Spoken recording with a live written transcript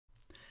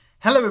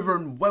Hello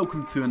everyone,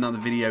 welcome to another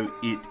video.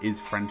 It is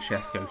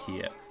Francesco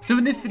here. So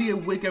in this video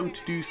we're going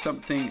to do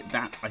something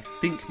that I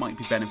think might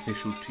be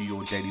beneficial to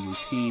your daily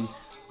routine.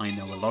 I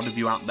know a lot of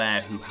you out there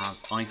who have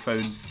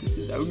iPhones. This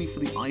is only for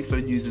the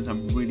iPhone users.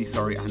 I'm really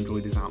sorry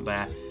Androiders out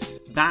there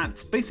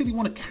that basically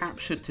want to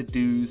capture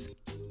to-dos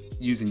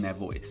using their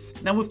voice.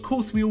 Now of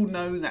course we all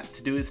know that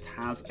Todoist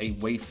has a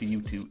way for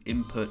you to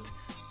input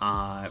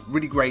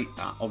really great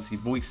obviously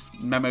voice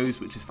memos,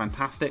 which is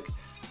fantastic.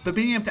 But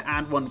being able to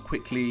add one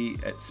quickly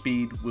at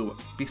speed will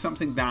be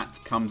something that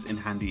comes in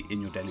handy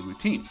in your daily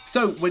routine.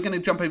 So we're going to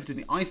jump over to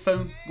the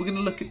iPhone. We're going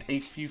to look at a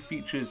few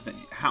features, that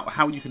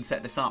how you can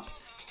set this up.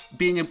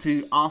 Being able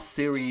to ask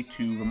Siri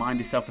to remind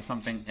yourself of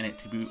something and it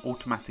to be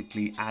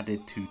automatically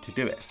added to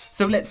Todoist.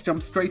 So let's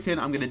jump straight in.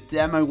 I'm going to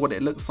demo what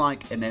it looks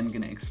like and then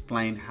going to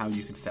explain how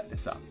you can set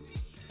this up.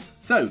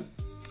 So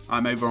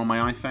I'm over on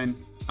my iPhone.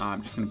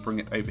 I'm just going to bring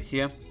it over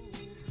here.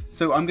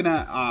 So I'm going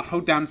to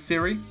hold down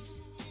Siri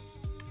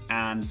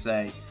and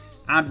say,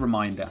 add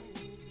reminder.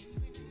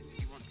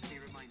 You want to be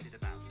reminded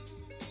about?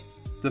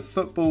 The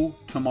football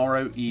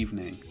tomorrow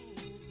evening.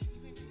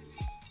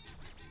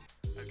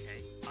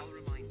 Okay, I'll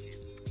remind you.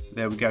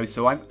 There we go.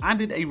 So I've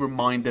added a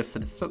reminder for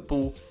the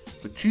football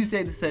for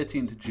Tuesday the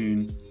 13th of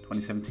June,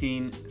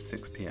 2017,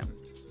 6 PM.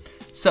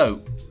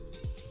 So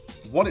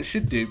what it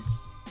should do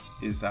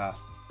is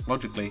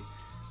logically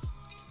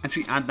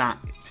actually add that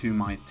to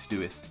my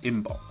Todoist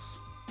inbox.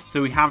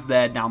 So we have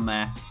down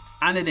there,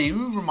 added a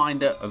new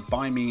reminder of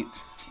buy meat,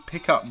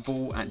 pick up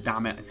ball at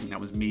damn it, I think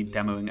that was me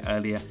demoing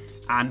earlier,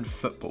 and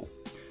football.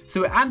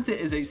 So it adds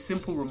it as a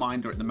simple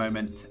reminder at the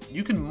moment.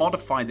 You can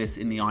modify this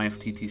in the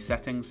IFTTT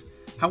settings.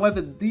 However,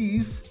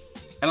 these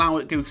allow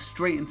it to go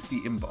straight into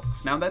the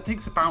inbox. Now that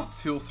takes about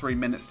 2 or 3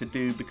 minutes to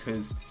do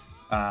because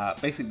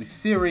basically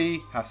Siri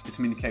has to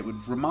communicate with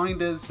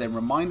reminders, then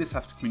reminders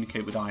have to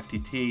communicate with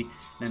IFTTT, and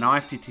then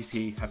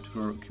IFTTT have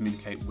to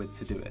communicate with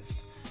Todoist.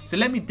 So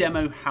let me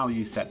demo how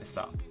you set this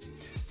up.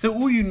 So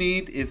all you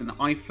need is an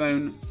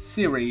iPhone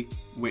Siri,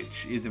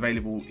 which is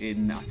available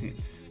in, I think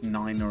it's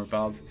 9 or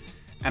above.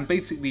 And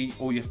basically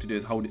all you have to do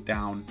is hold it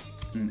down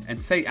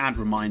and say add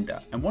reminder.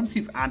 And once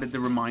you've added the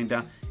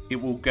reminder, it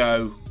will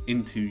go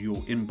into your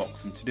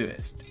inbox in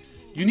Todoist.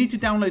 You need to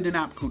download an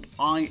app called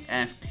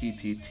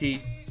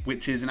IFTTT,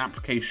 which is an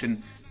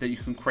application that you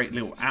can create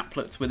little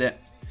applets with it.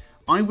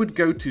 I would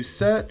go to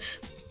search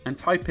and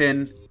type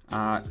in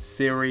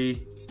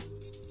Siri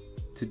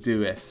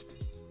Todoist.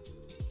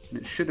 And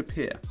it should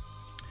appear.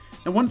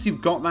 And once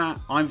you've got that,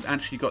 I've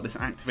actually got this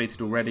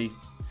activated already.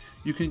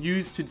 You can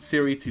use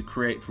Siri to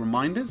create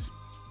reminders.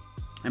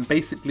 And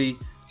basically,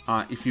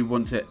 if you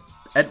want to,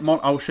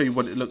 I'll show you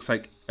what it looks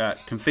like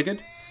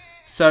configured.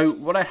 So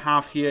what I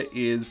have here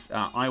is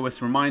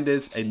iOS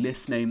reminders, a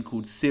list name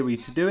called Siri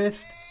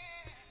Todoist.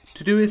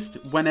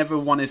 Todoist, whenever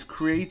one is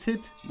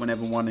created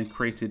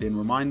in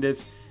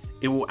reminders,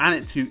 it will add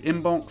it to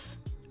inbox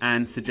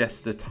and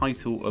suggest the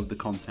title of the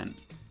content.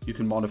 You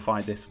can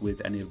modify this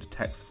with any of the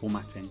text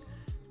formatting.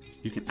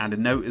 You can add a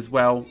note as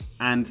well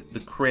and the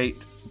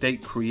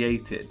date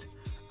created.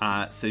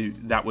 So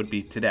that would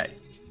be today.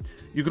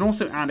 You can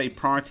also add a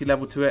priority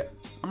level to it.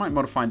 I might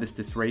modify this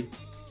to 3,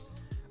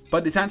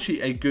 but it's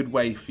actually a good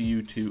way for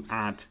you to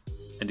add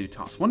a new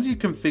task. Once you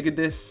configured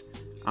this,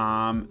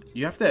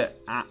 you have to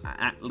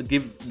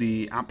give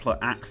the applet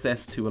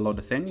access to a lot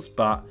of things,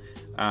 but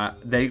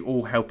they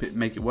all help it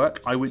make it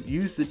work. I would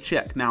use the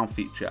check now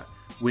feature,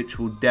 which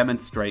will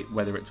demonstrate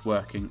whether it's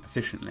working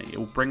efficiently. It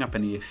will bring up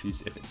any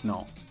issues if it's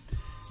not.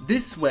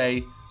 This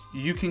way,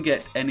 you can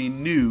get any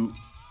new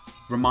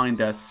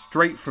reminder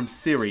straight from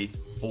Siri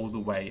all the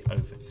way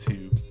over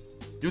to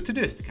your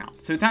Todoist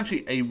account. So it's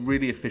actually a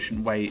really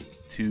efficient way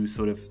to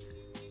sort of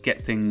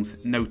get things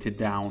noted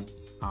down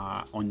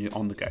on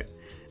the go.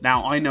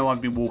 Now, I know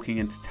I've been walking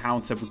into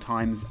town several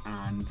times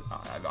and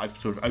I've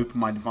sort of opened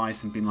my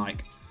device and been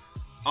like,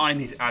 I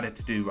need to add it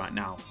to do right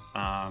now,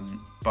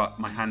 but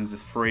my hands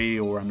is free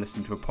or I'm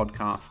listening to a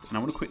podcast and I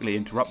want to quickly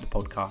interrupt the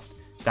podcast.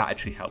 That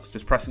actually helps.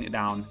 Just pressing it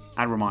down,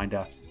 add a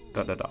reminder,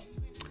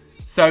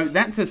 So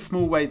that's a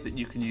small way that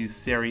you can use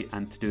Siri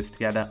and Todoist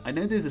together. I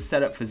know there's a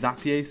setup for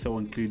Zapier, so I'll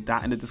include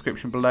that in the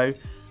description below,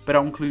 but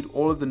I'll include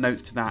all of the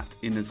notes to that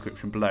in the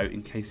description below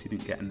in case you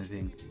didn't get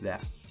anything there.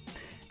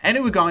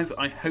 Anyway guys,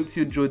 I hope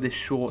you enjoyed this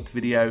short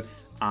video.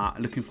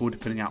 Looking forward to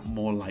putting out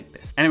more like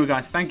this. Anyway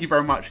guys, thank you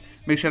very much.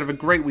 Make sure to have a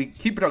great week,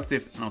 keep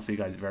productive, and I'll see you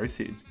guys very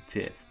soon.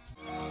 Cheers.